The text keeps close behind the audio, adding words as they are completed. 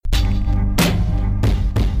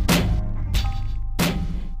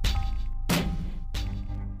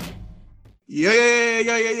Yo,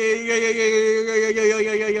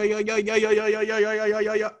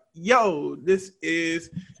 this is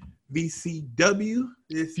VCW.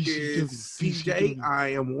 This is CJ. I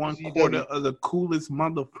am one quarter of the coolest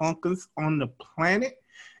motherfuckers on the planet,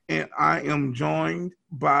 and I am joined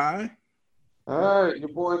by. All right, your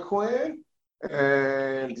boy Quinn.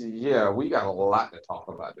 And yeah, we got a lot to talk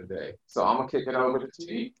about today. So I'm gonna kick it over to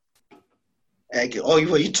T. Oh,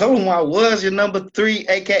 you told him I was your number 3,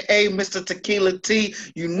 aka Mr. Tequila T.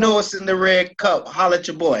 You know it's in the red cup. Holla at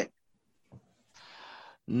your boy.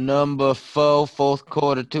 Number 4, fourth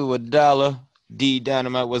quarter to $1. D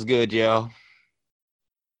Dynamite, what's good, y'all?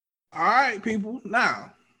 All right, people.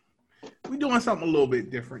 Now, we're doing something a little bit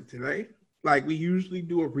different today. Like, we usually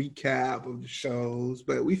do a recap of the shows,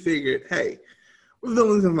 but we figured, hey, we're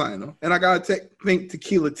villains and vinyl. And I got to thank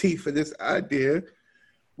Tequila T for this idea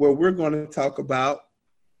where we're going to talk about,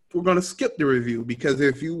 we're going to skip the review because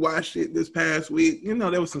if you watched it this past week, you know,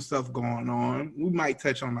 there was some stuff going on. We might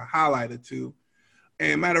touch on a highlight or two.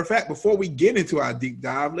 And matter of fact, before we get into our deep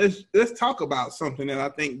dive, let's talk about something that I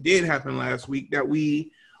think did happen last week that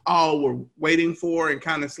we all were waiting for and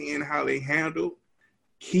kind of seeing how they handled.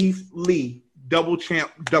 Keith Lee, double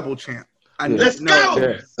champ. Let's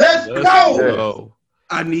go.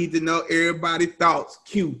 I need to know everybody's thoughts.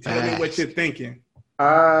 Q, tell me what you're thinking.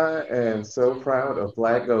 I am so proud of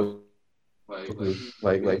Black Ghost.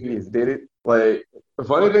 Like he just did it. Like the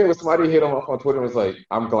funny thing was somebody hit him up on Twitter and was like,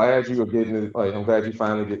 I'm glad you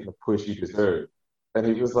finally getting the push you deserve. And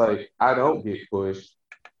he was like, I don't get pushed.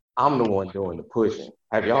 I'm the one doing the pushing.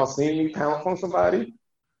 Have y'all seen me pounce on somebody?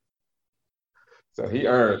 So he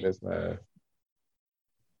earned this, man.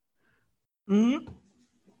 Mm-hmm.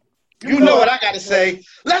 You know what I got to say.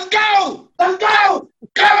 Let's go! Go!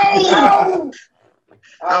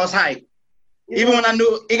 I was hyped. Even when I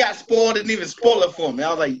knew it got spoiled, it didn't even spoil it for me. I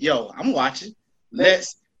was like, yo, I'm watching.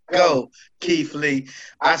 Let's go, Keith Lee.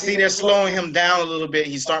 I see they're slowing him down a little bit.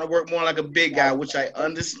 He's starting to work more like a big guy, which I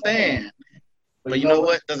understand. But you know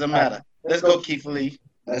what? Doesn't matter. Let's go, Keith Lee.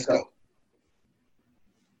 Let's go.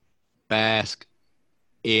 Bask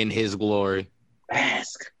in his glory.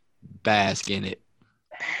 Bask in it.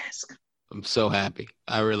 I'm so happy.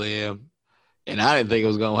 I really am. And I didn't think it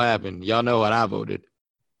was going to happen. Y'all know what I voted.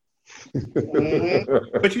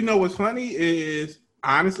 But you know what's funny is,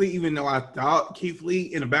 honestly, even though I thought Keith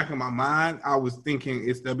Lee, in the back of my mind, I was thinking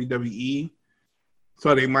it's WWE.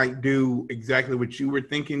 So they might do exactly what you were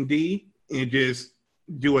thinking, D, and just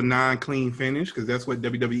do a non-clean finish because that's what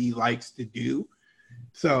WWE likes to do.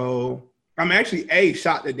 So I'm actually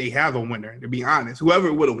shocked that they have a winner, to be honest.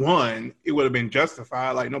 Whoever would have won, it would have been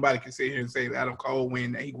justified. Like, nobody can sit here and say that Adam Cole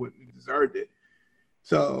win that he wouldn't have deserved it.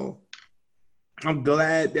 So I'm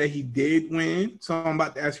glad that he did win. So I'm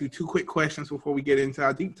about to ask you 2 quick questions before we get into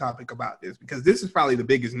our deep topic about this, because this is probably the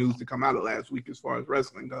biggest news to come out of last week as far as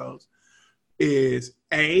wrestling goes. Is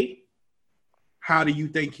A, how do you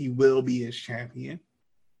think he will be as champion?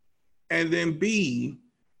 And then B,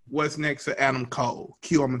 what's next for Adam Cole?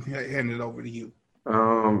 Q, I'm gonna hand it over to you.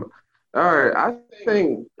 All right. I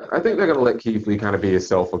think they're gonna let Keith Lee kind of be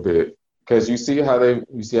himself a bit, because you see how they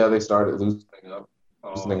started loosening up.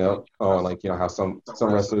 Like, you know, how some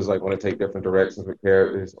wrestlers like want to take different directions with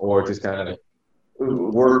characters or just kind of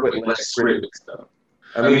work with less scripted stuff.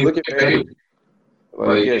 I mean, look at Bayley.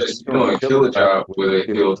 Like, yeah, she's doing a killer job with a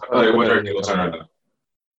heel turn.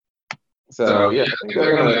 So yeah, I think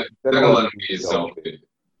they're gonna let him be himself a bit.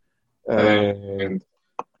 And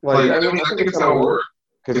like, I think it's gonna work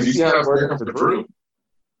because you see how it's working for Drew.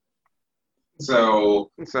 So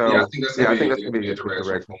yeah, I think that's gonna be a good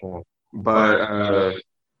direction for him. But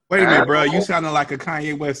wait a minute, bro. You sounding like a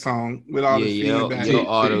Kanye West song with all the feedback. Your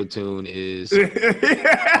auto tune is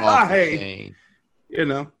off the chain. You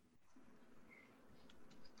know,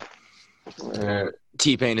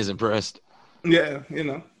 T-Pain is impressed. Yeah, you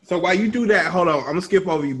know. So while you do that, hold on. I'm gonna skip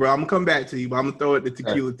over you, bro. I'm gonna come back to you, but I'm gonna throw it to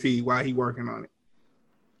Tequila T while he working on it.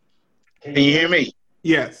 Can you hear me?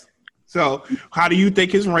 Yes. So how do you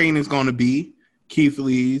think his reign is going to be, Keith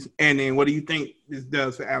Lee's? And then what do you think this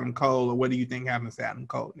does for Adam Cole, or what do you think happens to Adam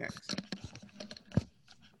Cole next?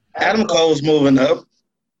 Adam Cole's moving up.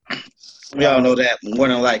 We all know that, more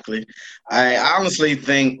than likely. I honestly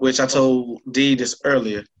think, which I told D this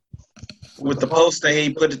earlier, with the post that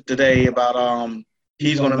he put today about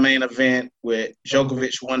he's going to main event with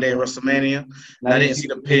Djokovic one day at WrestleMania. And I didn't see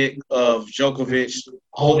the pic of Djokovic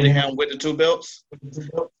holding him with the 2 belts.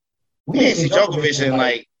 We didn't see Djokovic in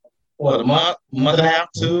like, a month and a half,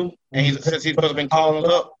 2, and since he's supposed to have been calling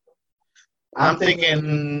up. I'm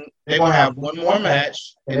thinking they're going to have one more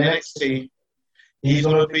match in NXT. He's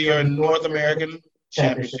going to be your North American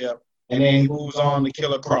Championship, and then he moves on to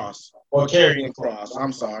Killer Cross or Karrion Cross.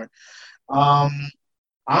 I'm sorry.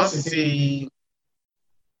 Honestly,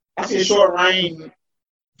 I see a short reign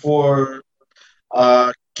for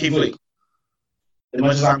Keith Lee. As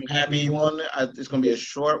much as I'm happy he won it, it's going to be a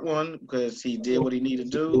short one because he did what he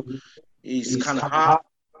needed to do. He's kind of hot,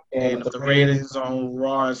 and if the ratings on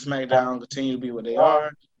Raw and SmackDown continue to be what they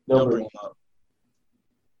are, they'll bring him up.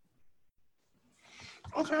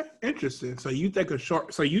 Okay, interesting. So you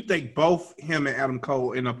think both him and Adam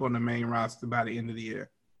Cole end up on the main roster by the end of the year?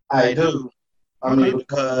 I do. I mean,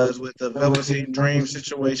 because with the Velveteen Dream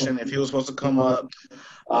situation, if he was supposed to come up,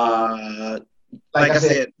 like I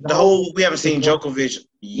said, we haven't seen Djokovic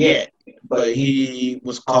yet, but he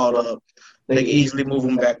was called up. They can easily move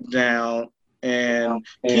him back down. And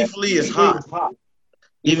Keith Lee is hot.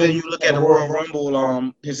 Even you look at the Royal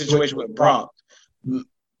Rumble, his situation with Brock.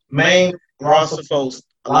 Main roster folks,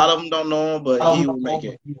 a lot of them don't know him, but he will make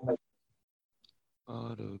it.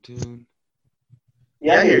 Auto-tune.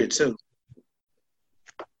 Yeah, I hear it too.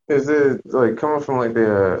 Is it like coming from like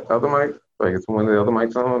the other mic? Like it's one of the other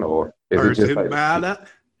mics on, or is it just like? I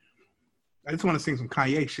just want to sing some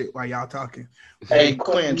Kanye shit while y'all talking. Hey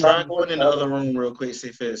Quinn, try going in the other room real quick, see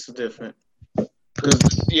if it's different. Because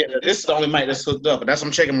this is the only mic that's hooked up, but that's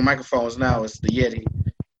I'm checking my microphones now. It's the Yeti,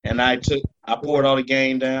 and I poured all the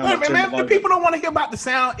gain down. Wait, man, people don't want to hear about the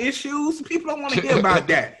sound issues. People don't want to hear about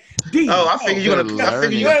that. I figure you're gonna.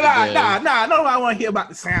 Nah. No, I want to hear about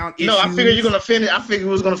the sound issues. No, I figured you're gonna finish. I figured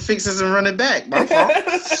we was gonna fix this and run it back. My fault.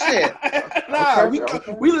 Shit. Nah,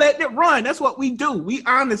 we let it run. That's what we do. We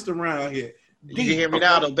honest around here. You can hear me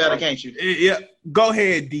now, though, better, can't you? Yeah. Go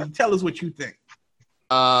ahead, D. Tell us what you think.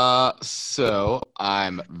 So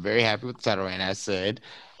I'm very happy with the title reign. I said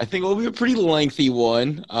I think it will be a pretty lengthy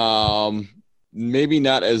one. Maybe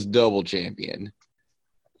not as double champion.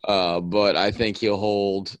 But I think he'll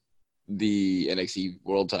hold the NXT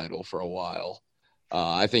World Title for a while.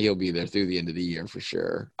 I think he'll be there through the end of the year for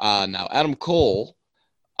sure. Now, Adam Cole,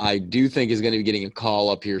 I do think is going to be getting a call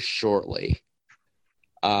up here shortly.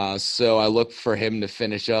 So I look for him to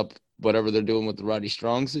finish up whatever they're doing with the Roddy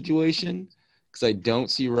Strong situation because I don't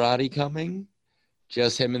see Roddy coming.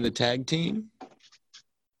 Just him in the tag team.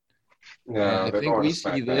 Yeah, I think we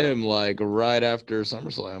see them like right after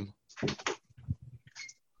SummerSlam.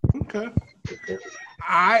 Okay.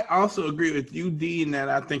 I also agree with you, D, in that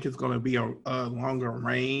I think it's going to be a longer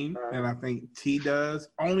reign than I think T does,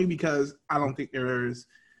 only because I don't think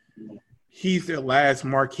he's their last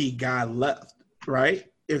marquee guy left, right?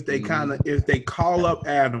 If they call up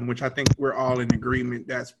Adam, which I think we're all in agreement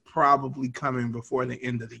that's probably coming before the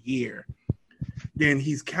end of the year, then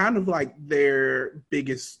he's kind of like their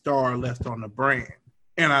biggest star left on the brand.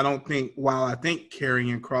 And I don't think, while I think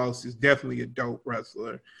Karrion Kross is definitely a dope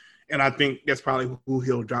wrestler, and I think that's probably who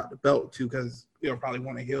he'll drop the belt to because he'll probably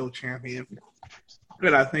want a heel champion.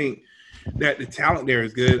 But I think that the talent there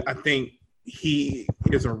is good. I think he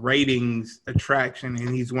is a ratings attraction, and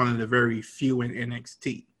he's one of the very few in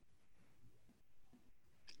NXT.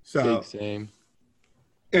 So, same.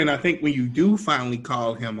 And I think when you do finally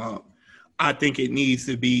call him up, I think it needs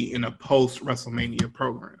to be in a post-WrestleMania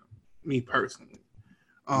program, me personally.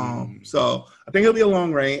 So I think it'll be a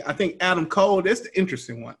long reign. I think Adam Cole, that's the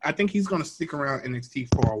interesting one. I think he's going to stick around NXT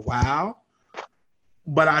for a while,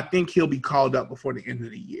 but I think he'll be called up before the end of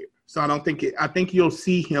the year. So I think you'll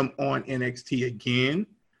see him on NXT again.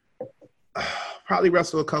 Probably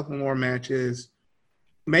wrestle a couple more matches,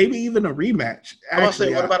 maybe even a rematch.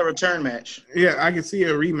 Actually, what about a return match? Yeah, I can see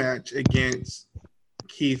a rematch against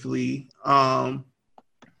Keith Lee.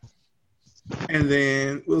 And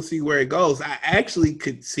then we'll see where it goes. I actually,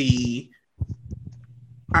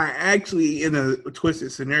 in a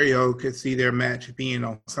twisted scenario, could see their match being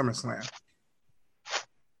on SummerSlam.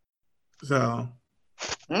 So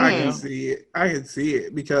I can see it. I can see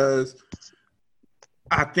it because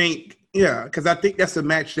I think that's a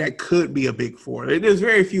match that could be a big four. There's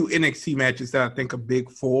very few NXT matches that I think are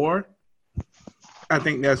big four. I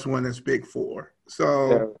think that's one that's big four.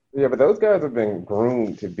 So yeah, but those guys have been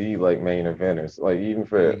groomed to be like main eventers, like even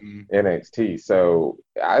for NXT. So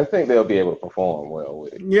I think they'll be able to perform well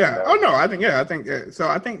with it. Yeah. Oh no, I think so.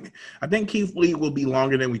 I think Keith Lee will be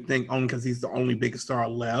longer than we think, only because he's the only big star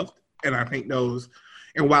left. And I think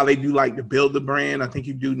and while they do like to build the brand, I think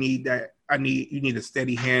you do need that. You need a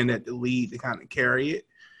steady hand at the lead to kind of carry it.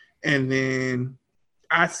 And then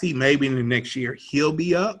I see maybe in the next year he'll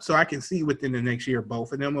be up. So I can see within the next year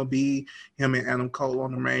both of them will be him and Adam Cole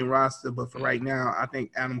on the main roster. But for right now, I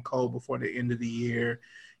think Adam Cole before the end of the year,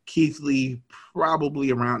 Keith Lee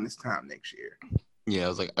probably around this time next year. Yeah, I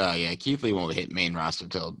was like, Keith Lee won't hit main roster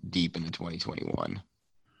till deep into 2021.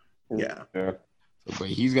 Yeah. But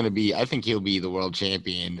he's going to be, I think he'll be the world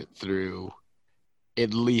champion through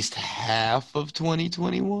at least half of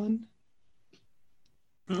 2021.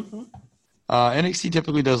 Mm-hmm. NXT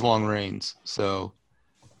typically does long reigns, so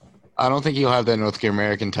I don't think he'll have that North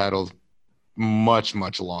American title much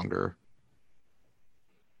longer.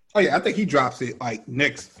 Oh yeah, I think he drops it like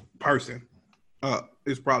next person up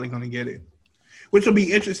is probably going to get it, which will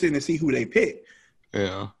be interesting to see who they pick.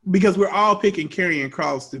 Yeah, because we're all picking Karrion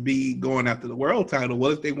Kross to be going after the world title.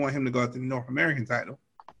 What if they want him to go after the North American title?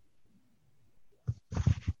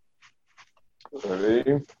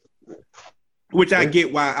 Which I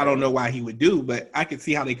get why I don't know why he would do, but I can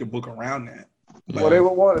see how they could book around that. Well, they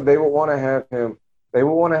would want to have him. They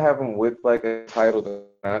would want to have him with like a title,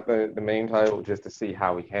 not the main title, just to see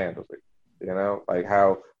how he handles it. You know, like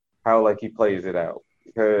how like he plays it out.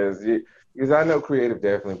 Because I know creative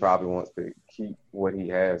definitely probably wants to keep what he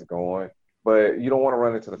has going, but you don't want to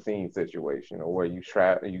run into the Fiend situation or where you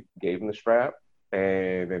gave him the strap,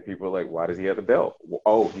 and then people are like, "Why does he have the belt?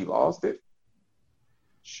 Oh, he lost it.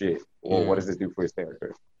 Shit. Well, what does this do for his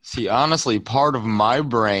character?" See, honestly, part of my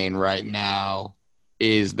brain right now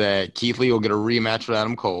is that Keith Lee will get a rematch with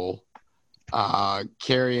Adam Cole.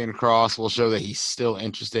 Karrion Kross will show that he's still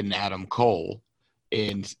interested in Adam Cole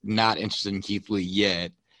and not interested in Keith Lee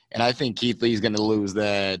yet. And I think Keith Lee's going to lose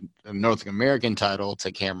that North American title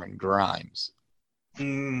to Cameron Grimes.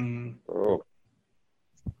 Oh.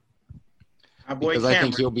 Because I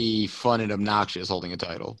think he'll be fun and obnoxious holding a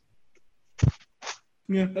title.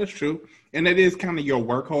 Yeah, that's true. And it is kind of your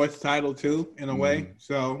workhorse title, too, in a way.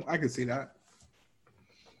 So I can see that.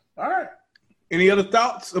 All right. Any other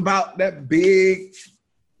thoughts about that big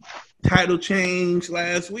title change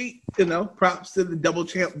last week? You know, props to the double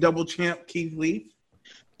champ Keith Lee.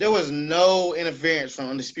 There was no interference from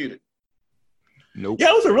Undisputed. Nope. Yeah,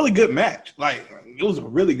 it was a really good match. Like, it was a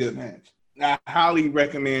really good match. I highly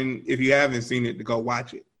recommend, if you haven't seen it, to go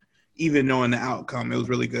watch it. Even knowing the outcome, it was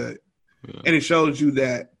really good. Yeah. And it shows you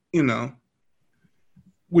that, you know,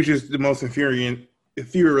 which is the most infuriating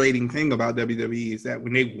thing about WWE is that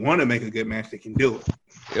when they want to make a good match, they can do it.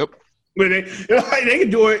 Yep. But they can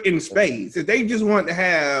do it in spades. If they just want to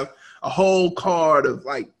have a whole card of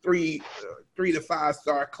like 3 to 5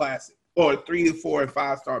 star classic or 3 to 4 and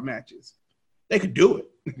 5 star matches, they could do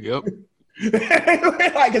it. Yep.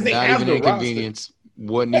 Like, they not have even the inconvenience.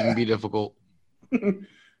 Roster. Wouldn't even be difficult.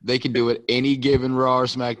 They can do it any given Raw or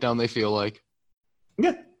SmackDown they feel like.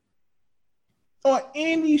 Yeah. On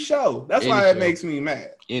any show. That's why it makes me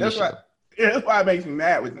mad. That's why it makes me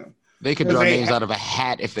mad with them. They could draw names out of a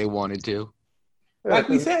hat if they wanted to. Like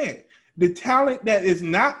we said, the talent that is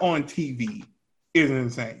not on TV is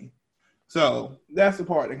insane. So that's the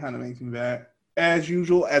part that kind of makes me mad. As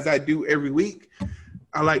usual, as I do every week,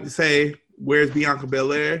 I like to say, where's Bianca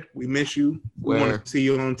Belair? We miss you. We want to see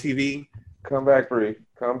you on TV. Come back, Bree.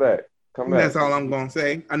 Come back. That's all I'm going to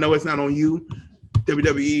say. I know it's not on you.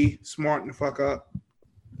 WWE, smarten the fuck up.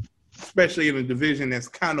 Especially in a division that's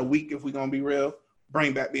kind of weak, if we're going to be real.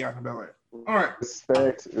 Bring back Bianca Belair. All right.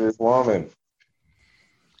 Respect this woman.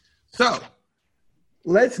 So,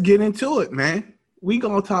 let's get into it, man. We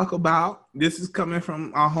going to talk about, this is coming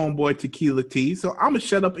from our homeboy Tequila T. So, I'm going to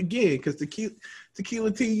shut up again because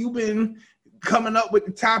Tequila T, you've been coming up with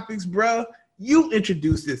the topics, bro. You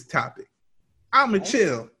introduced this topic. I'm going to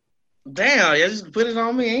chill. Damn, you just put it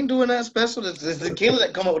on me. Ain't doing that special. It's the tequila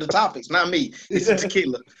that come up with the topics, not me. It's the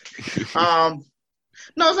tequila.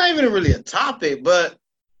 No, it's not even really a topic, but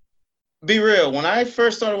be real. When I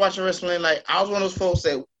first started watching wrestling, like I was one of those folks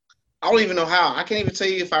that I don't even know how. I can't even tell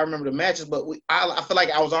you if I remember the matches, but I feel like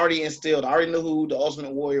I was already instilled. I already knew who the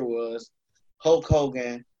Ultimate Warrior was, Hulk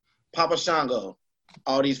Hogan, Papa Shango,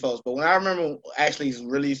 all these folks. But when I remember actually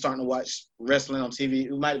really starting to watch wrestling on TV,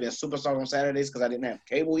 it might have been Superstar on Saturdays because I didn't have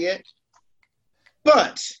cable yet.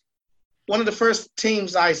 But one of the first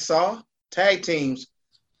teams I saw, tag teams,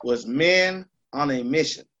 was Men on a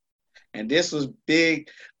Mission. And this was Big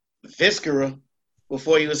Viscera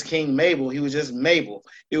before he was King Mabel. He was just Mabel.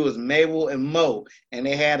 It was Mabel and Mo. And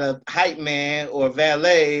they had a hype man or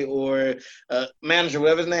valet or a manager,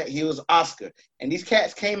 whatever his name. He was Oscar. And these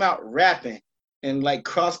cats came out rapping in like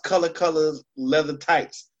colors, leather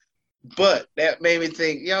tights. But that made me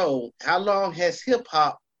think, yo, how long has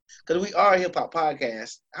hip-hop, because we are a hip-hop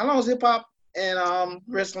podcast, how long has hip-hop and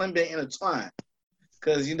wrestling been intertwined?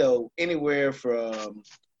 Because, you know, anywhere from,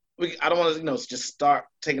 I don't want to, you know, just start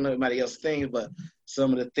taking everybody else's things, but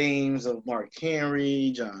some of the themes of Mark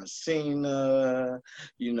Henry, John Cena,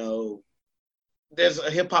 you know, there's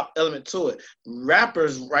a hip hop element to it.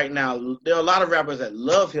 Rappers right now, there are a lot of rappers that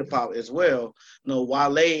love hip hop as well. You know,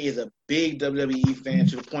 Wale is a big WWE fan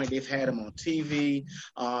to the point they've had him on TV.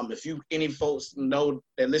 If you any folks know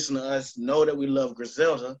that listen to us know that we love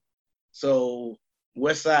Griselda. So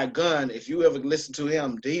Westside Gunn, if you ever listen to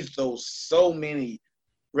him, he throws so many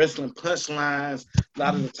wrestling punchlines. A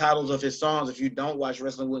lot of the titles of his songs, if you don't watch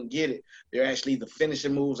wrestling, wouldn't get it. They're actually the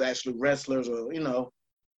finishing moves, actually wrestlers, or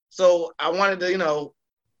So I wanted to,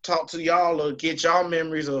 talk to y'all or get y'all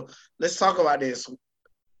memories, or let's talk about this.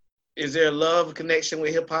 Is there a love connection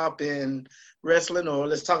with hip hop and wrestling, or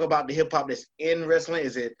let's talk about the hip hop that's in wrestling?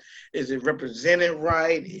 Is it represented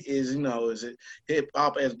right? Is it hip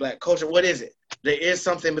hop as Black culture? What is it? There is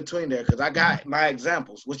something between there because I got my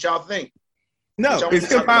examples. What y'all think? No, is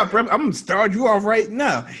hip hop? I'm gonna start you off right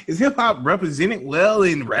now. Is hip hop represented well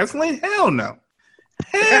in wrestling? Hell no.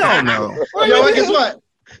 Hell no. Guess what?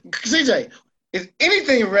 CJ, is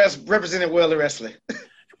anything represented well in wrestling?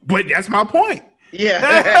 But that's my point. Yeah.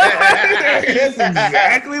 That's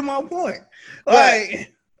exactly my point. I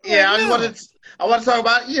want to talk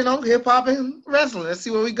about, hip hop and wrestling. Let's see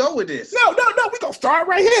where we go with this. No, we're gonna start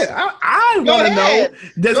right here. I want to know,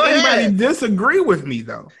 does anybody disagree with me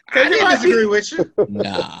though? I didn't disagree with you.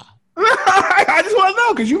 Nah. I just want to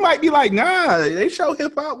know, because you might be like, nah, they show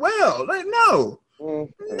hip hop well. Like, no.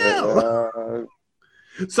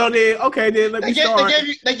 So then, let me start.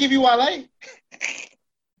 They give you Wale?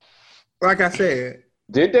 Like I said.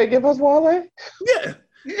 Did they give us Wale? Yeah.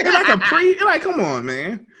 It's like, come on,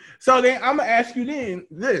 man. So then I'm going to ask you then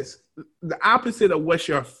this. The opposite of what's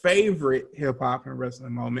your favorite hip-hop and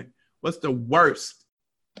wrestling moment, what's the worst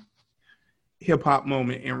hip-hop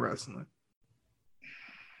moment in wrestling?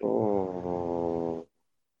 Oh.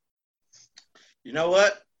 You know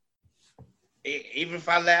what? Even if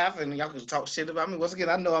I laugh and y'all can talk shit about me, once again,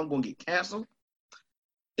 I know I'm going to get canceled.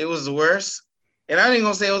 It was the worst. And I ain't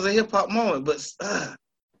going to say it was a hip-hop moment, but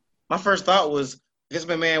my first thought was, this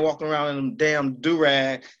man walking around in them damn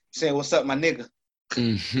do-rag saying, "What's up, my nigga?"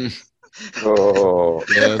 Oh.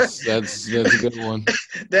 That's a good one.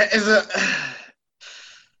 That is a...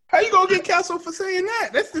 How you going to get canceled for saying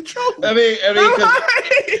that? That's the truth. I mean,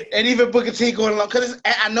 and even Booker T going along, because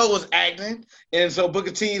I know it was acting, and so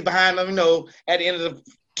Booker T's behind them, at the end of the,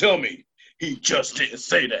 tell me, he just didn't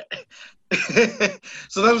say that.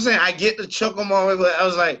 So that's what I'm saying. I get the chuckle moment, but I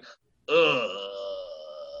was like, ugh.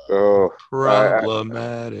 Oh,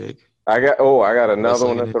 problematic. I got another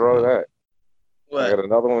one to throw that. What? I got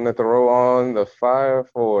another one to throw on the fire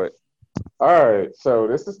for it. All right, so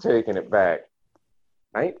this is taking it back.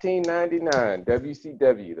 1999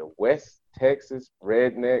 WCW, the West Texas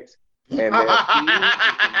Rednecks and their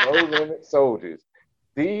No Limit Soldiers.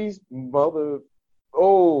 These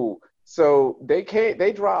so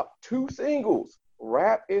they dropped 2 singles.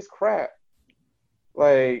 Rap is crap.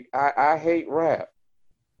 Like I hate rap.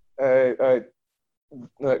 Good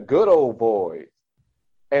Old Boys,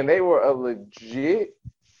 and they were a legit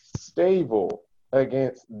stable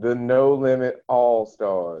against the No Limit All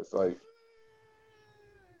Stars. Like,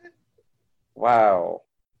 wow.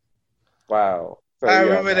 So, I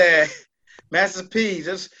remember that. Master P.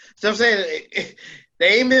 Just so I'm saying,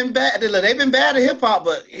 they ain't been bad. They've been bad at hip hop,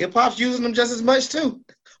 but hip hop's using them just as much too.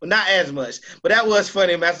 Well, not as much, but that was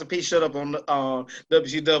funny. Master P showed up on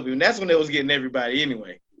WCW, and that's when they was getting everybody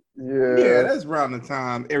anyway. Yeah, that's around the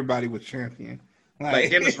time everybody was champion.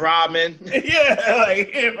 Like Dennis Rodman. Yeah,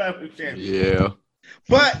 like everybody was champion. Yeah.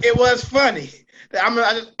 But it was funny.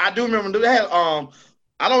 I do remember they had I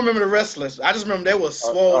don't remember the wrestlers. I just remember they were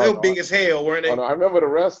swole. They were big as hell, weren't they? Oh, no, I remember the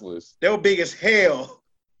wrestlers. They were big as hell.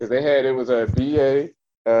 Because it was a BA,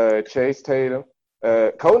 Chase Tatum.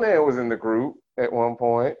 Conan was in the group at one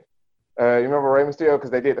point. You remember Rey Mysterio?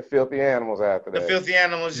 Because they did the Filthy Animals after that. The Filthy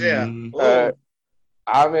Animals, yeah. Mm-hmm.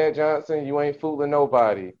 Ahmed Johnson, you ain't fooling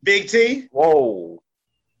nobody. Big T? Swole.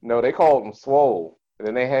 No, they called him Swole. And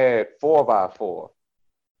then they had 4x4.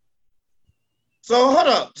 So hold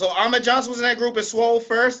up. So Ahmed Johnson was in that group as Swole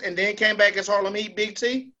first, and then came back as Harlem Heat, Big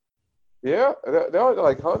T? Yeah, they were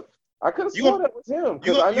like, I could have sworn that was him.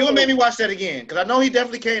 You gonna make me watch that again? Because I know he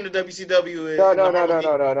definitely came to WCW. No.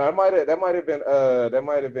 That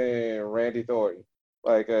might have been Randy Thornton.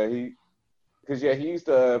 Like he used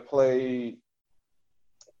to play.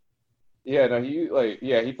 Yeah, no,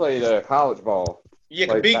 he played college ball. Yeah,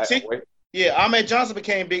 like, Big T. Yeah, Ahmed Johnson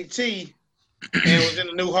became Big T and was in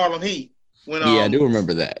the new Harlem Heat. I do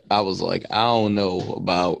remember that. I was like, I don't know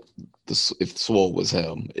about if Swole was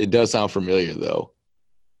him. It does sound familiar though.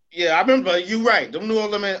 Yeah, I remember. You're right. Them New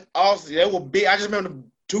Orleans also, they were big. I just remember the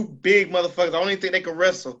 2 big motherfuckers. I don't even think they could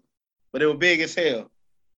wrestle, but they were big as hell.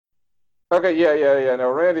 Okay, yeah.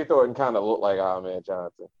 No, Randy Thornton kind of looked like Ahmed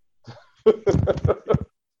Johnson.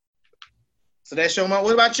 So that's your moment.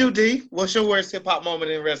 What about you, D? What's your worst hip hop moment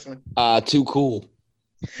in wrestling? Too Cool.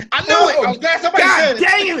 I knew it. I was glad somebody said God it.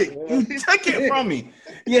 damn it! You took it from me.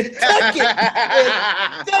 You took it.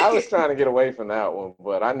 I was trying to get away from that one,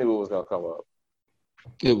 but I knew it was gonna come up.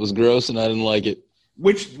 It was gross, and I didn't like it.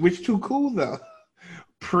 Which Too Cool though?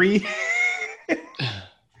 Pre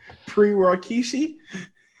Rikishi.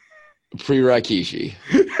 Pre-Rikishi.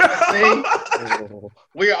 See?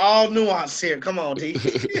 We're all nuanced here. Come on, D.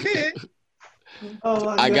 Oh,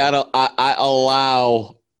 I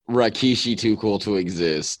allow Rikishi Too Cool to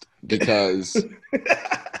exist because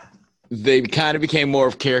they kind of became more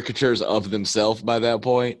of caricatures of themselves by that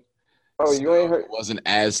point. Oh, you ain't heard? It wasn't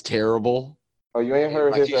as terrible. Oh, you ain't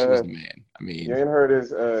heard his? Rikishi was the man. I mean, you ain't heard his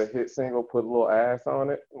hit single "Put a Little Ass on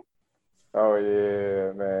It"? Oh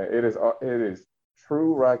yeah, man! It is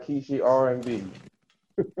true Rikishi R&B.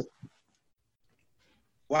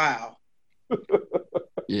 Wow.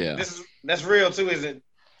 yeah. That's real too, isn't it?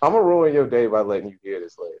 I'm gonna ruin your day by letting you hear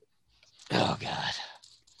this later. Oh God.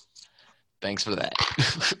 Thanks for that.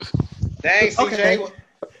 Thanks, CJ. Okay.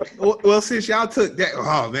 Well, since y'all took that,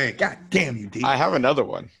 oh man, God damn you, D. I have another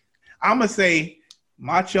one. I'm gonna say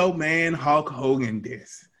Macho Man Hulk Hogan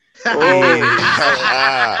diss. Like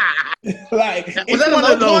it's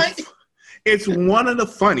one of those. It's one of the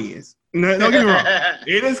funniest. No, don't get me wrong.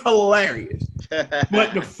 It is hilarious.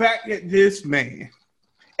 But the fact that this man,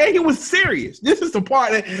 and he was serious. This is the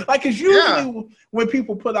part that, like, because usually when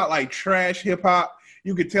people put out like trash hip hop,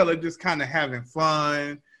 you could tell they're just kind of having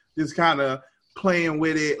fun, just kind of playing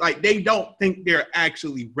with it. Like they don't think they're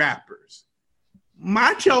actually rappers.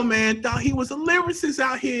 Macho Man thought he was a lyricist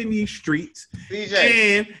out here in these streets. CJ.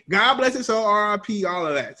 And God bless his soul, RIP, all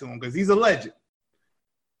of that to him, because he's a legend.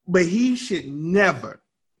 But he should never,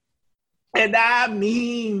 and I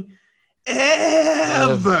mean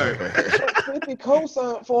ever. 50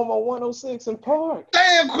 co-signed for him on 106 in Park.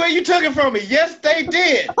 Damn, Quinn, you took it from me. Yes, they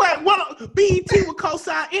did. What BET would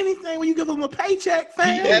co-sign anything when you give them a paycheck,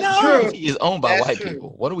 fam. That's true. He is owned by That's white true.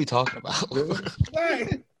 people. What are we talking about?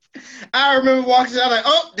 Right. I remember walking out like,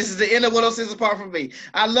 oh, this is the end of 106 apart from me.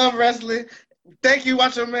 I love wrestling. Thank you,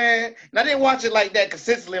 Macho Man. And I didn't watch it like that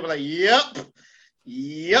consistently. I'm like,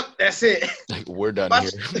 yep, that's it. Like, we're done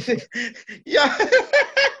here. Yeah.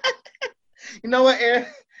 You know what, Aaron?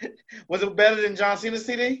 Was it better than John Cena's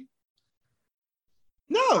CD?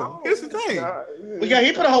 No, here's the thing. Well, yeah,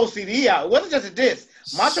 he put a whole CD out. It wasn't just a disc.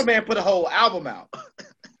 Macho Man put a whole album out.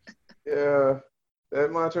 Yeah,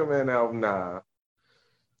 that Macho Man album, nah.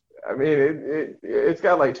 I mean, it's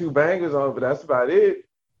got like 2 bangers on it, but that's about it.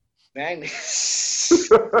 Dang.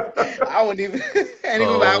 I wouldn't even.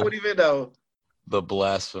 I wouldn't even know. The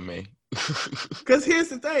blasphemy. Because here's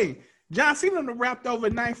the thing. John Cena rapped over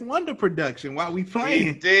Ninth Wonder production while we He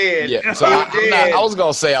playing. did. Yeah. So He I did. was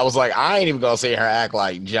gonna say, I was like, I ain't even gonna say her act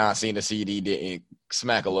like John Cena CD didn't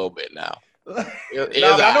smack a little bit now. No, but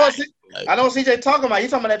I know what CJ talking about. You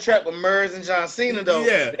talking about that track with Murs and John Cena though.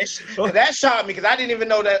 Yeah. That shocked me because I didn't even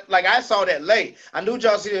know that. Like I saw that late. I knew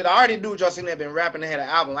John Cena. I already knew John Cena had been rapping and had an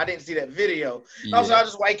album. I didn't see that video. Yeah. Also, I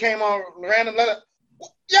just white came on random.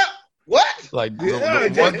 Yeah. What? Like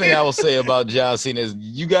the one thing I will say about John Cena is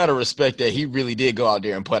you gotta respect that he really did go out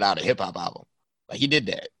there and put out a hip hop album. Like he did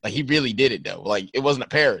that. Like he really did it though. Like it wasn't a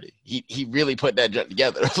parody. He really put that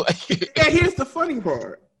together. Like, Yeah, here's the funny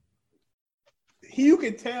part. You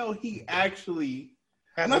can tell he actually.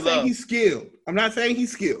 I'm not saying he's skilled.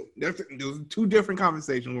 There's 2 different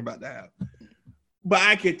conversations we're about to have. But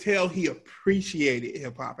I could tell he appreciated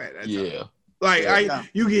hip hop at that time. yeah. Like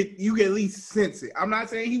you get at least sense it. I'm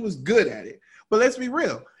not saying he was good at it, but let's be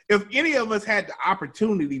real. If any of us had the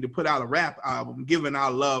opportunity to put out a rap album, given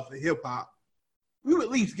our love for hip hop, we would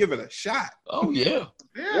at least give it a shot. Oh yeah.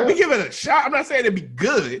 Yeah. We give it a shot. I'm not saying it'd be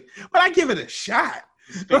good, but I give it a shot.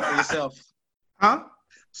 Speak for yourself. Huh?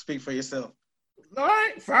 Speak for yourself. All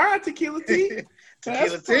right, fine. Tequila tea. Tequila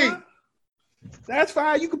That's tea. fine. That's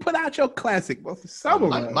fine. You can put out your classic, but for some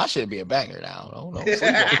of us, My shit be a banger now. I don't know.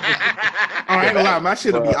 I ain't gonna lie, my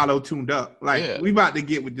shit'll be auto-tuned up. Like we about to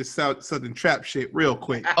get with this Southern trap shit real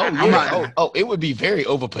quick. Oh yeah. It would be very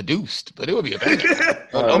overproduced, but it would be a banger.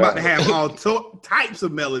 I'm about to have all types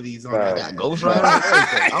of melodies on I that. got Ghost Rider and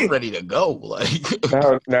everything. I'm ready to go. Like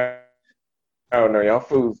No, y'all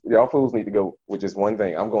fools need to go with just one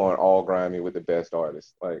thing. I'm going all grimy with the best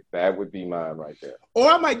artists. Like that would be mine right there. Or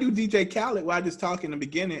I might do DJ Khaled while I just talk in the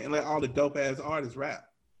beginning and let all the dope ass artists rap.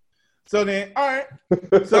 So then, all right.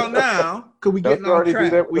 So now, cause we getting off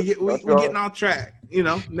track. We getting off track.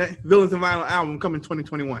 Villains and Vinyl album coming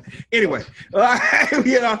 2021. Anyway,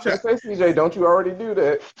 Just say, CJ, don't you already do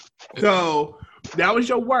that? So that was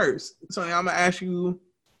your worst. So now I'm gonna ask you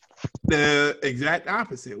the exact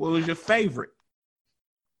opposite. What was your favorite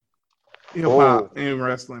hip hop and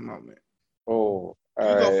wrestling moment? Oh, you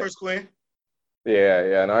go first, Quinn.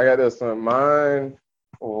 Yeah. And I got this one. Mine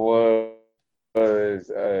was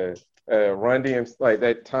Run DMC, like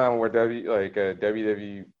that time where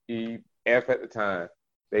WWE at the time,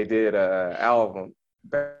 they did an album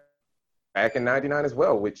back in '99 as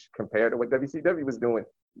well, which compared to what WCW was doing.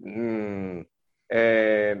 And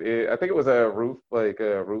I think it was a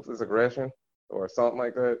Ruthless Aggression or something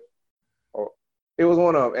like that. Or it was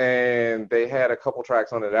one of them, and they had a couple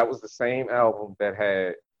tracks on it. That was the same album that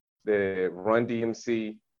had the Run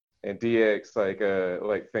DMC and DX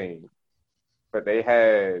like theme, but they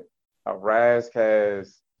had a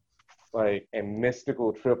Razzcast and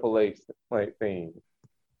mystical Triple H theme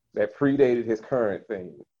that predated his current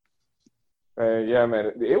theme. Yeah,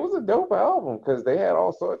 man, it was a dope album because they had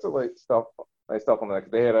all sorts of stuff on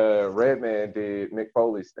that. They had Redman did Mick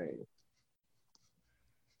Foley's theme.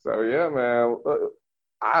 So yeah, man,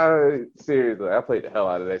 I played the hell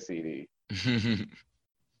out of that CD.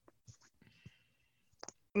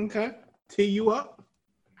 Okay, tee you up.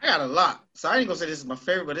 I got a lot, so I ain't gonna say this is my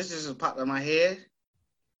favorite, but this just popped in my head.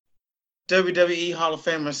 WWE Hall of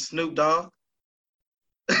Famer Snoop Dogg,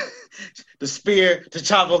 the Spear to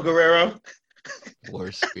Chavo Guerrero.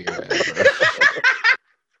 Worst spear ever.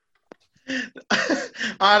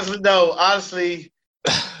 Honestly.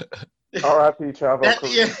 R.I.P. Chavo.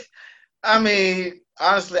 Yeah, I mean,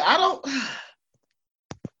 honestly,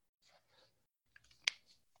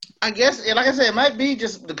 I guess, like I said, it might be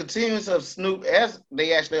just the continuance of Snoop as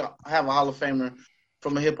they actually have a Hall of Famer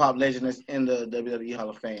from a hip hop legend that's in the WWE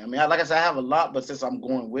Hall of Fame. I mean, like I said, I have a lot, but since I'm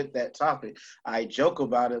going with that topic, I joke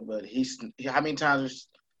about it. But how many times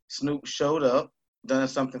Snoop showed up, done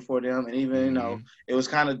something for them, and even it was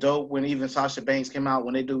kind of dope when even Sasha Banks came out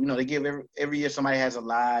when they do, they give every year somebody has a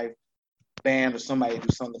live band or somebody do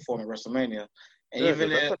something for them at WrestleMania, and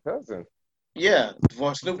even that's a cousin. Yeah,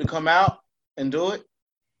 for Snoop to come out and do it.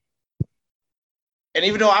 And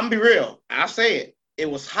even though I'm gonna be real, I'll say it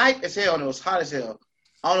was hype as hell and it was hot as hell.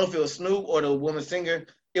 I don't know if it was Snoop or the woman singer.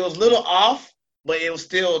 It was a little off, but it was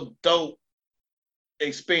still a dope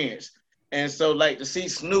experience. And so, to see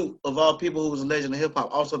Snoop, of all people who was a legend of hip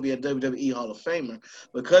hop, also be a WWE Hall of Famer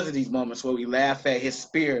because of these moments where we laugh at his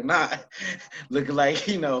spear, not looking like,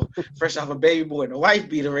 fresh off a baby boy and a wife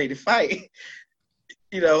beater ready to fight.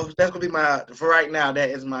 That's gonna be for right now.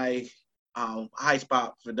 That is my high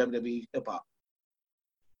spot for WWE hip hop.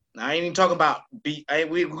 Now, I ain't even talking about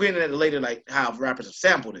we're getting into it later, how rappers have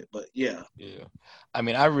sampled it, but yeah. Yeah. I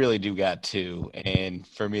mean, I really do got two, and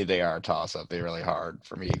for me, they are a toss-up. They're really hard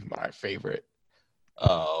for me, my favorite.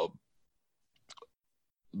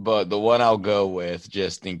 But the one I'll go with,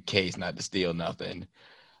 just in case, not to steal nothing,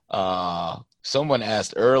 someone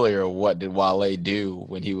asked earlier, what did Wale do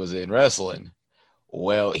when he was in wrestling?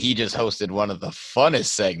 Well, he just hosted one of the funnest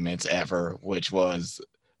segments ever, which was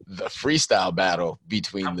the freestyle battle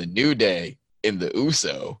between the New Day and the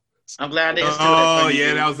Uso. I'm glad they didn't steal that from you. Oh,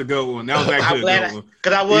 yeah, that was a good one. That was actually a good one.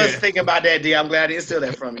 Because I was thinking about that, D. I'm glad they didn't steal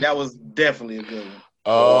that from me. That was definitely a good one.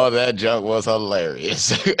 Oh, that junk was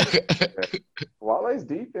hilarious. Wale's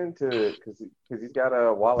deep into it because he's got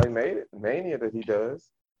a Wale Mania that he does.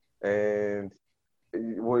 And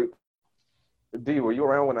D, were you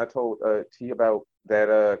around when I told T about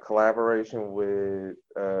that collaboration with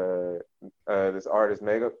this artist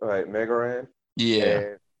Megaran? Yeah.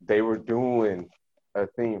 And they were doing a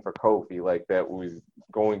theme for Kofi, that was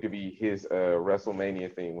going to be his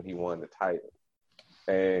WrestleMania theme when he won the title.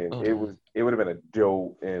 And it would have been a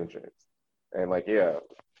dope entrance. And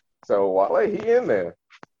so Wale, he in there.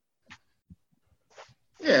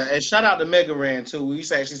 Yeah, and shout out to Megaran too. We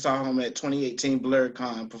actually saw him at 2018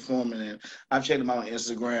 BlurredCon performing, and I've checked him out on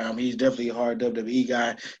Instagram. He's definitely a hard WWE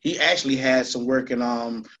guy. He actually had some work in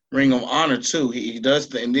Ring of Honor too. He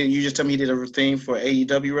does, and then you just tell me he did a theme for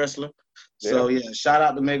AEW wrestler. So yeah, shout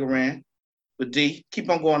out to Megaran. But D, keep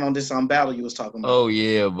on going on this battle you was talking about. Oh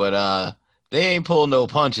yeah, but they ain't pull no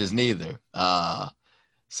punches neither.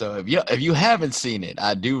 So if you haven't seen it,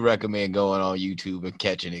 I do recommend going on YouTube and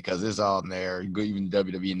catching it because it's on there. Even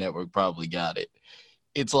WWE Network probably got it.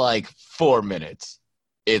 It's 4 minutes.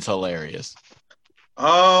 It's hilarious.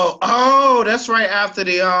 Oh, that's right after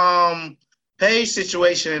the Page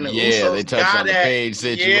situation. They touched on the Page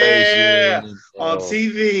situation. Yeah, on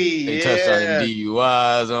TV. They touched on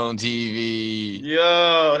DUIs on TV.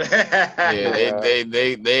 Yo.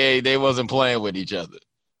 They wasn't playing with each other.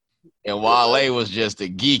 And Wale was just a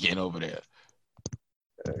geeking over there.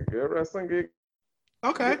 Good wrestling gig.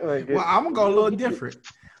 Okay. Well, I'm gonna go a little different.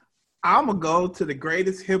 I'm gonna go to the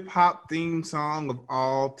greatest hip hop theme song of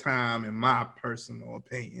all time, in my personal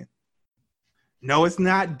opinion. No, it's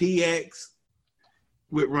not DX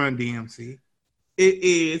with Run DMC. It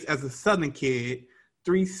is, as a Southern kid,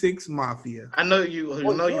 3 6 Mafia. I know you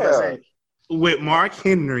gonna say with Mark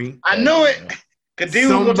Henry. I knew it.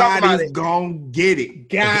 Somebody's gonna get it.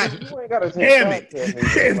 God damn it.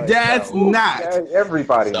 If that's not.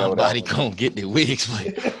 Everybody knows somebody gonna get the wigs.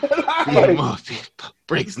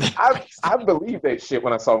 Breaks now. I believe that shit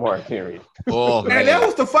when I saw Mark Henry. Oh, man. And that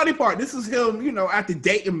was the funny part. This is him, after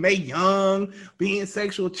dating Mae Young, being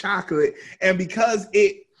sexual chocolate. And because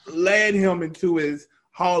it led him into his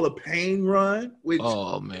Hall of Pain run, with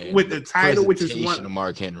the title, which is one of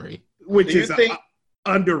Mark Henry. Which is an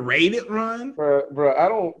underrated run. Bro, I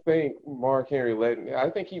don't think Mark Henry I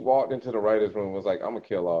think he walked into the writer's room and was like, I'm going to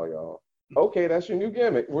kill all y'all. Okay, that's your new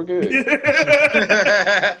gimmick. We're good.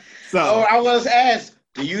 So I was asked,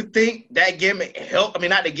 do you think that gimmick helped? I mean,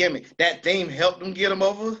 not the gimmick. That theme helped him get him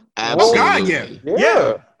over? Absolutely. Oh, God,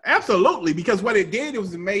 yeah. Absolutely. Because what it did,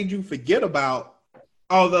 it made you forget about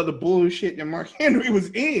all the other bullshit that Mark Henry was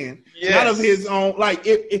in. Yes. None of his own,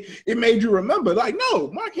 it made you remember, no,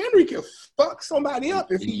 Mark Henry can fuck somebody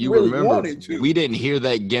up if he really wanted to. We didn't hear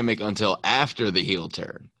that gimmick until after the heel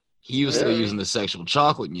turn. He was still using the sexual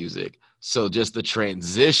chocolate music. So just the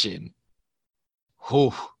transition.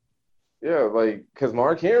 Whew. Yeah, because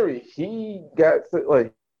Mark Henry, he got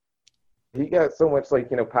so much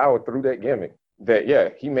power through that gimmick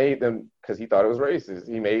that he made them, because he thought it was racist.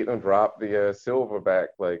 He made them drop the silverback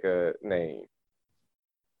name.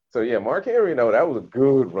 So yeah, Mark Henry, that was a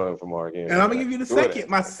good run for Mark Henry. And I'm gonna give you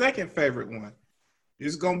my second favorite one.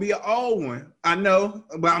 It's gonna be an old one, I know,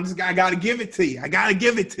 but I gotta give it to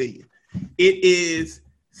you. It is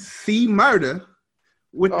C Murder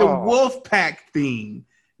with the Wolfpack theme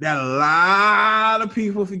that a lot of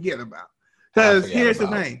people forget about. Because here's the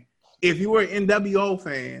thing. If you were an NWO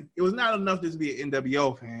fan, it was not enough just to be an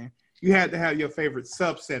NWO fan. You had to have your favorite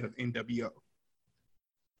subset of NWO.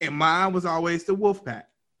 And mine was always the Wolfpack.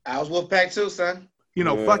 I was Wolfpack too, son.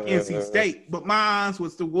 Fuck NC State, but mine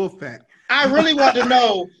was the Wolfpack. I really want to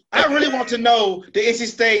know the NC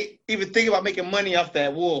State even think about making money off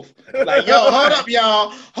that wolf. Hold up,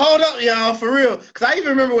 y'all, for real. Because I even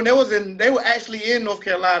remember when they were actually in North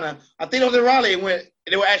Carolina. I think it was in Raleigh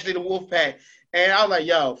they were actually the Wolfpack. And I was like,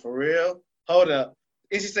 yo, for real? Hold up.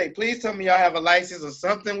 NC State, please tell me y'all have a license or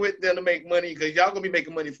something with them to make money, because y'all going to be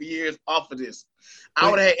making money for years off of this. I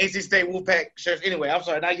would have had NC State Wolfpack shirts. Anyway, I'm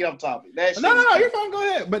sorry. Now get off topic. No, you're fine. Go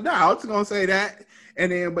ahead. But no, I was going to say that.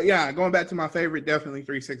 And then, going back to my favorite, definitely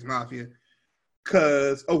 3 6 Mafia,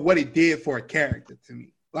 because of what it did for a character to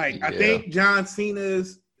me. I think John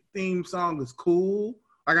Cena's theme song is cool.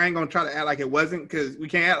 I ain't going to try to act like it wasn't, because we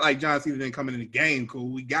can't act like John Cena didn't come in the game cool.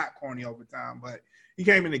 We got corny over time, but he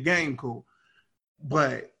came in the game cool.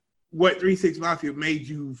 But what 3 6 Mafia made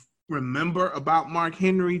you remember about Mark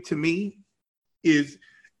Henry to me is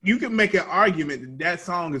you can make an argument that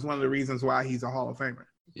song is one of the reasons why he's a Hall of Famer.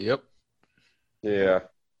 Yep. Yeah.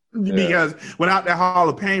 Because without that Hall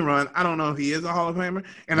of Fame run, I don't know if he is a Hall of Famer.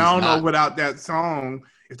 And I don't know without that song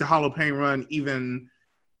if the Hall of Fame run even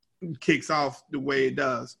kicks off the way it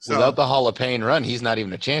does. So, without the Hall of Fame run, he's not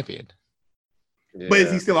even a champion. Yeah. But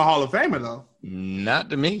is he still a Hall of Famer, though?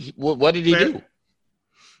 Not to me. What did he do?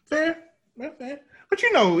 Fair. But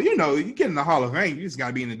you get in the Hall of Fame, you just got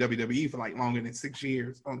to be in the WWE for longer than 6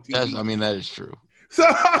 years on TV. That is true. So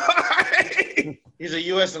he's a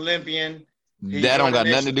U.S. Olympian. That don't got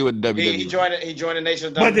nothing to do with WWE. He joined the Nation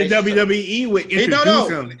of Domination. But the WWE would introduce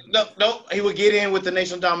him. No, he would get in with the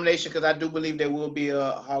Nation of Domination, because I do believe there will be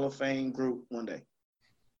a Hall of Fame group one day.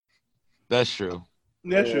 That's true.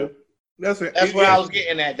 That's true. That's what I was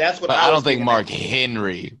getting at. That's what I don't think Mark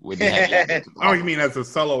Henry would have. Oh, you mean as a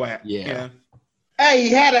solo act? Yeah. Hey,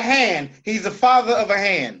 he had a hand. He's the father of a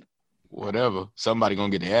hand. Whatever. Somebody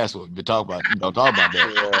gonna get their ass whooped. Don't talk about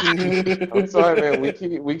that. Yeah. I'm sorry, man.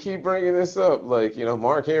 We keep bringing this up.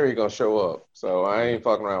 Mark Henry gonna show up. So I ain't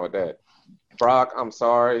fucking around with that. Brock, I'm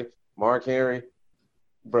sorry. Mark Henry,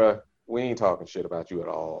 bruh, we ain't talking shit about you at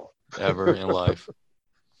all. Ever in life.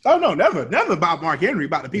 Oh no, never about Mark Henry.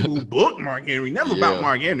 About the people who booked Mark Henry. Never about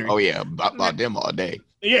Mark Henry. Oh yeah, about them all day.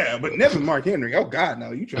 Yeah, but never Mark Henry. Oh God,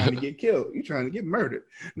 no! You trying to get killed? You trying to get murdered?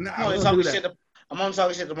 No, I'm only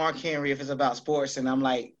talking shit to Mark Henry if it's about sports and I'm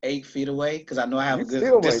like 8 feet away because I know I have You a good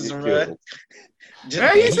still might distance get to run. killed.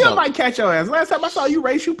 Hey, you he still gonna- might catch your ass. Last time I saw you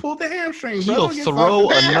race, you pulled the hamstring, bro. He'll Don't get throw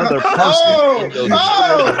fucked up. another person.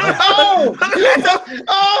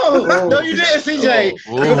 Oh, and go no, you didn't, CJ.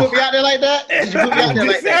 Oh, You put me out there like that? Did you put me out there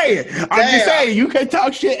like that? I'm just Damn. saying, you can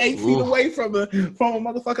talk shit 8 feet Ooh. away from a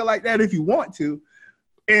motherfucker like that if you want to.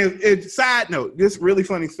 And side note, this really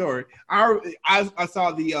funny story. I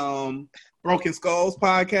saw the Broken Skulls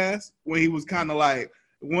podcast when he was kind of like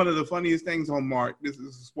one of the funniest things on Mark. This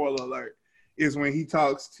is a spoiler alert. Is when he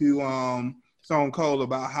talks to Stone Cold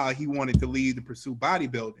about how he wanted to leave to pursue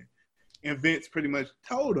bodybuilding, and Vince pretty much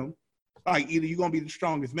told him, like, either you're gonna be the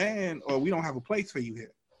strongest man or we don't have a place for you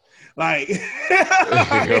here. Like,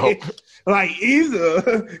 like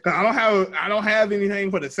either I don't have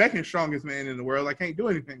anything for the second strongest man in the world. I can't do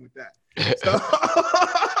anything with that. So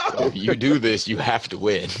if you do this, you have to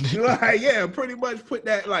win. like, yeah, pretty much put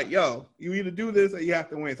that like, yo, you either do this or you have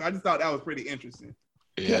to win. So I just thought that was pretty interesting.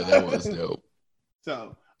 Yeah, that was dope.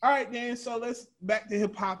 So, all right, then. So let's back to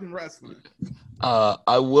hip hop and wrestling.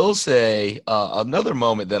 I will say another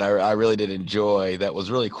moment that I really did enjoy that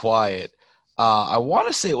was really quiet. I want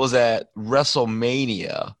to say it was at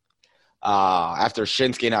WrestleMania after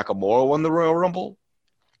Shinsuke Nakamura won the Royal Rumble.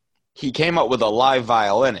 He came up with a live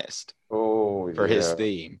violinist for his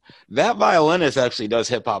theme. That violinist actually does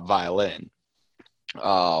hip hop violin.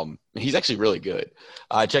 He's actually really good.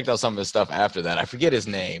 I checked out some of his stuff after that. I forget his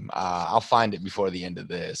name. I'll find it before the end of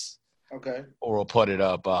this. Okay. Or we'll put it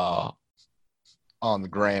up on the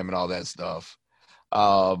gram and all that stuff.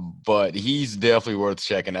 But he's definitely worth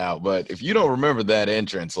checking out. But if you don't remember that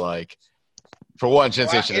entrance, like, for one,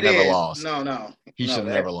 Shinsuke should have never lost. No. He should have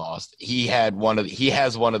never lost. He has one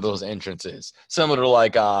of those entrances, similar to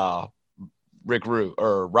like Rick Rude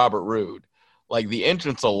or Robert Roode. Like the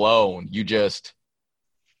entrance alone, you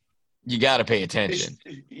got to pay attention.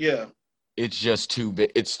 It's just too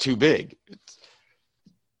big. It's too big.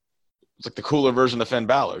 It's like the cooler version of Finn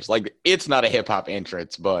Balor's. Like it's not a hip hop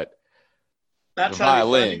entrance, but not the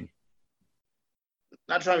violin.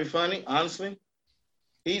 Not trying to be funny, honestly.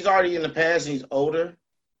 He's already in the past and he's older.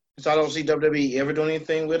 So I don't see WWE ever doing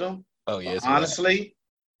anything with him. Oh, yes. Honestly,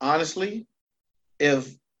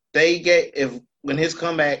 if when his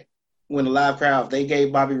comeback, when the live crowd, they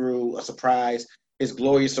gave Bobby Roode a surprise, his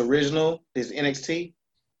Glorious original, his NXT,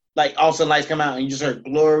 like all of a sudden lights come out and you just heard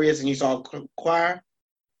Glorious and you saw choir,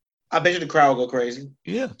 I bet you the crowd will go crazy.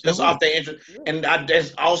 Yeah. Just off the entrance. And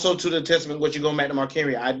that's also to the testament what you're going back to Mark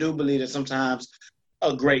Henry. I do believe that sometimes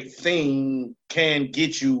a great theme can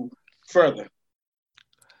get you further.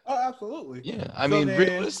 Oh, absolutely. Yeah. I mean,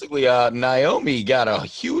 realistically, Naomi got a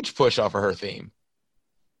huge push off of her theme.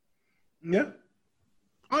 Yeah.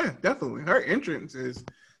 Oh, yeah, definitely. Her entrance is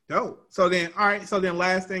dope. So then, all right. So then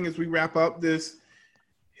last thing as we wrap up this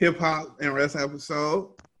hip hop and wrestling episode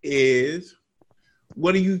is,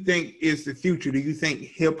 what do you think is the future? Do you think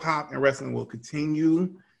hip hop and wrestling will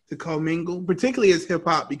continue to commingle, particularly as hip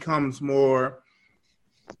hop becomes more,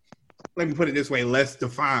 let me put it this way, less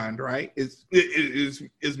defined, right?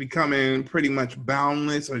 It's becoming pretty much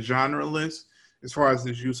boundless or genreless as far as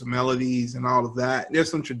the use of melodies and all of that.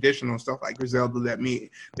 There's some traditional stuff like Griselda that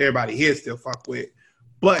everybody here still fuck with.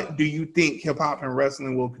 But do you think hip hop and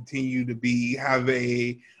wrestling will continue to have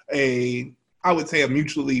a I would say a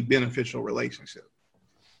mutually beneficial relationship?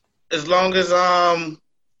 As long as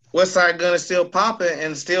Westside Gun is still popping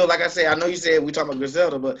and still, like I said, I know you said we talking about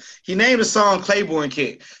Griselda, but he named the song Claiborne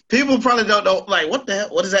Kick. People probably don't know, like, what the hell?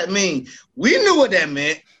 What does that mean? We knew what that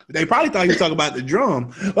meant. They probably thought he was talking about the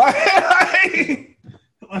drum. You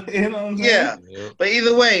know what I'm saying? Yeah. But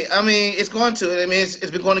either way, I mean, it's going to. I mean,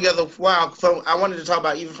 it's been going together for a while. So I wanted to talk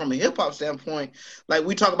about, even from a hip hop standpoint, like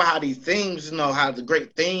we talk about how these themes, how the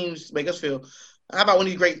great themes make us feel. How about when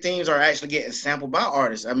these great themes are actually getting sampled by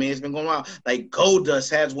artists? I mean, it's been going on. Like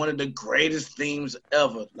Goldust has one of the greatest themes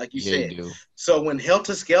ever, like you said. So when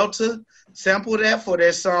Helter Skelter sampled that for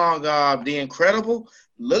their song The Incredible,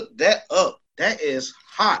 look that up. That is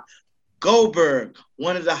hot. Goldberg,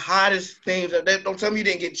 one of the hottest themes. Don't tell me you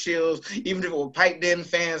didn't get chills, even if it were piped in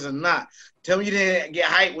fans or not. Tell me you didn't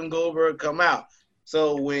get hyped when Goldberg come out.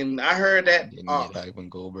 So when I heard that, get hyped when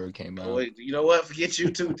Goldberg came out. Boy, you know what? Forget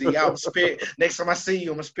you too. Y'all spirit. Next time I see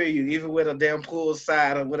you, I'm gonna spear you, even with a damn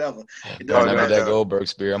poolside or whatever. Remember that Goldberg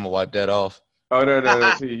spear? I'm gonna wipe that off. Oh no.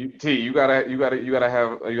 T, you gotta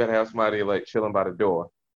have somebody like chilling by the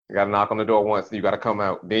door. You gotta knock on the door once, and you gotta come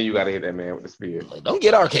out. Then you gotta hit that man with the spear. Like, don't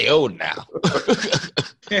get RKO'd now.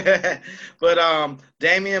 But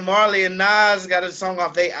Damian Marley and Nas got a song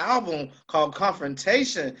off their album called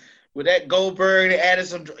Confrontation. with that Goldberg, they added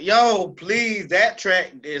some. Yo, please, that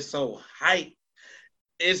track is so hype.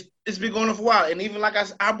 It's been going on for a while, and even like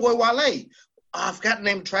our boy Wale, I forgot the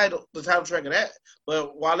name of the title track of that,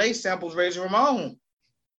 but Wale samples Razor Ramon.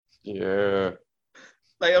 Yeah.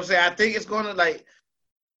 Like I'm saying, I think it's gonna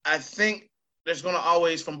I think there's gonna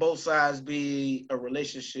always from both sides be a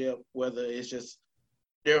relationship, whether it's just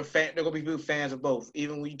they're gonna be big fans of both.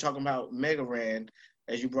 Even when you talking about Mega Ran,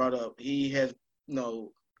 as you brought up, he has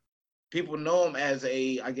people know him as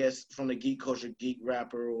I guess from the geek culture, geek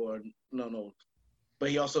rapper or no. But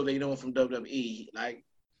they know him from WWE. Like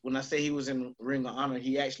when I say he was in Ring of Honor,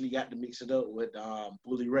 he actually got to mix it up with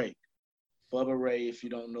Bully Ray, Bubba Ray, if you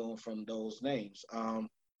don't know him from those names.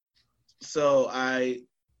 So I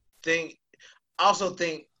also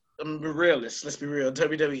think, I'm be realist. Let's be real.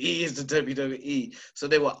 WWE is the WWE, so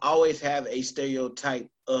they will always have a stereotype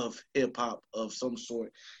of hip hop of some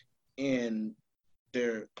sort in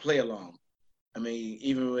their play along. I mean,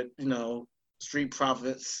 even with Street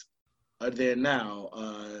Profits are there now.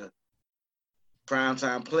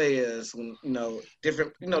 Primetime Players,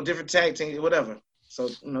 different tag teams, whatever. So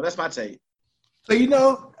that's my take.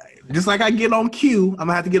 So just like I get on Q, I'm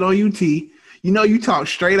gonna have to get on UT. You talk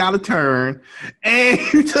straight out of turn, and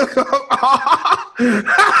you took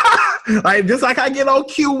like just like I get on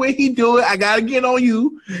Q when he do it, I gotta get on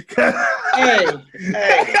you. Hey.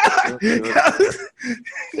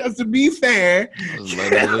 Because to be fair,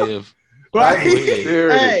 let him live. Right?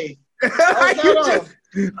 Hey.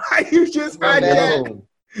 You just hijacked.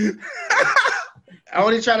 I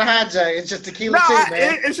wasn't trying to hijack. It's just Tequila Tea,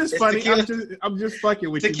 man. It's just funny. I'm just fucking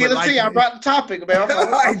with Tequila Tea. I brought the topic, man.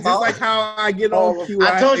 Just like how I get on Q.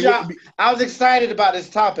 I told you I was excited about this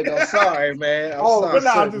topic. I'm sorry, man. I'm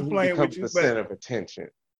just playing with you. The center of attention.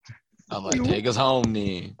 I'm like, take us home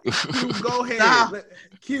then. Go ahead.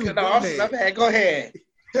 Q, go ahead. Go ahead.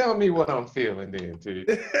 Tell me what I'm feeling then, T.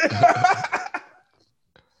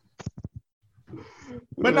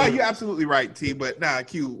 But no, you're absolutely right, T. But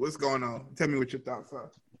Q, what's going on? Tell me what your thoughts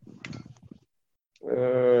are.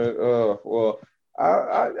 Well,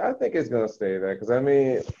 I think it's gonna stay there because I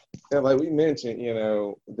mean, like we mentioned,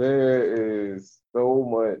 there is so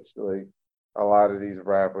much like a lot of these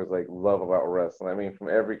rappers like love about wrestling. I mean, from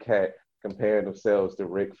every cat comparing themselves to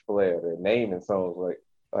Ric Flair, they're naming songs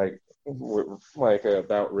like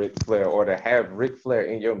about Ric Flair, or to have Ric Flair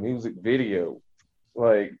in your music video,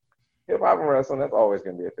 like. Hip hop and wrestling, that's always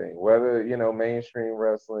going to be a thing. Whether, mainstream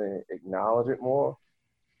wrestling acknowledge it more,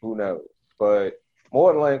 who knows? But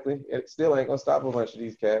more than likely, it still ain't going to stop a bunch of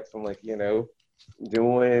these cats from,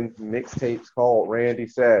 doing mixtapes called Randy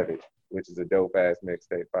Savage, which is a dope-ass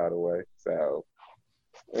mixtape, by the way. So,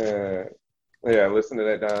 listen to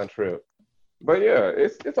that Don Trip. But, yeah,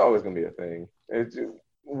 it's always going to be a thing. It's just,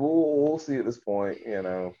 we'll see at this point,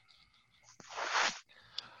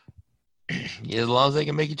 Yeah, as long as they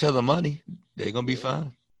can make each other money, they're gonna be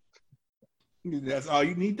fine. That's all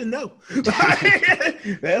you need to know.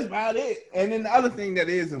 That's about it. And then the other thing that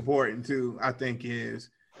is important too, I think, is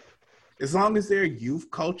as long as they're youth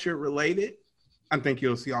culture related, I think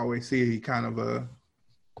you'll always see kind of a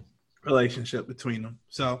relationship between them.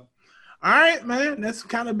 So, all right, man, that's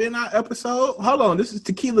kind of been our episode. Hold on, this is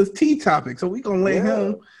Tequila's tea topic, so we gonna let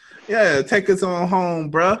him, take us on home,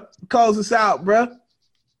 bruh. Close us out, bruh.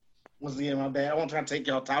 Once again, my bad. I won't try to take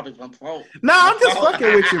y'all topics from phone. No, I'm just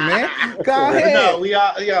fucking with you, man. Go ahead. No, we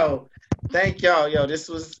are, thank y'all. This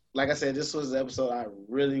was, like I said, this was the episode I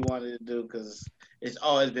really wanted to do because it's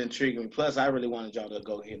always been intriguing. Plus, I really wanted y'all to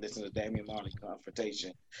go ahead and listen to Damian Marley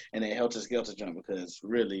Confrontation and then Helter Skelter Jump because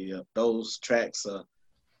really those tracks are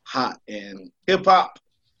hot. And hip-hop,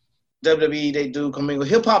 WWE, they do commingle.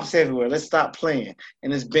 Hip-hop's everywhere. Let's stop playing.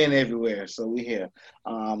 And it's been everywhere. So we here.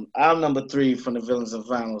 I'm number 3 from the Villains and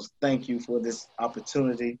Finals. Thank you for this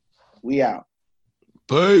opportunity. We out.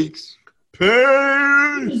 Peace.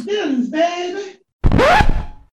 Peace. Villains, baby.